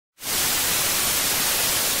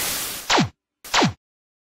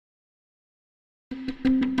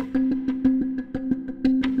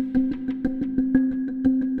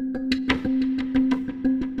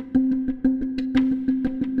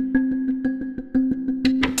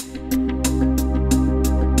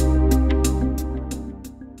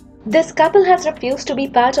This couple has refused to be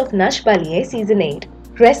part of Nach Baliye Season 8.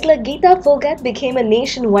 Wrestler Geeta Phogat became a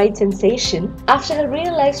nationwide sensation after her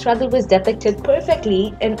real-life struggle was depicted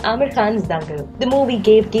perfectly in Aamir Khan's Dangal. The movie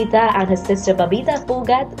gave Geeta and her sister Geeta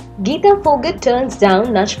Phogat turns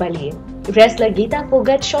down Nach Baliye. Wrestler Geeta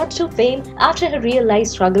Phogat shot to fame after her real-life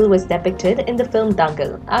struggle was depicted in the film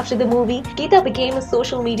Dangal. After the movie, Geeta became a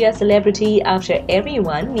social media celebrity after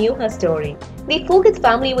everyone knew her story. The Phogat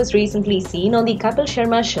family was recently seen on the Kapil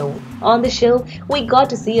Sharma show. On the show, we got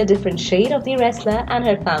to see a different shade of the wrestler and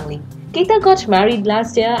her family. Geeta got married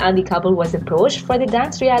last year and the couple was approached for the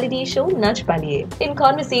dance reality show Nach Baliye. In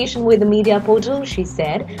conversation with the media portal, she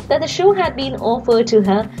said that the show had been offered to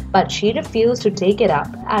her but she refused to take it up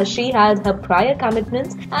as she had her prior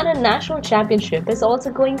commitments and a national championship is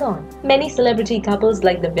also going on. Many celebrity couples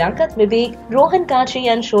like Divyanka Vivek, Rohan Kachi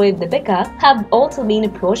and Shoaib Deepika have also been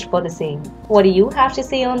approached for the same. What do you have to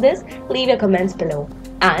say on this? Leave your comments below.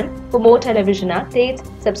 And for more television updates,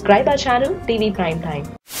 subscribe our channel TV Prime Time.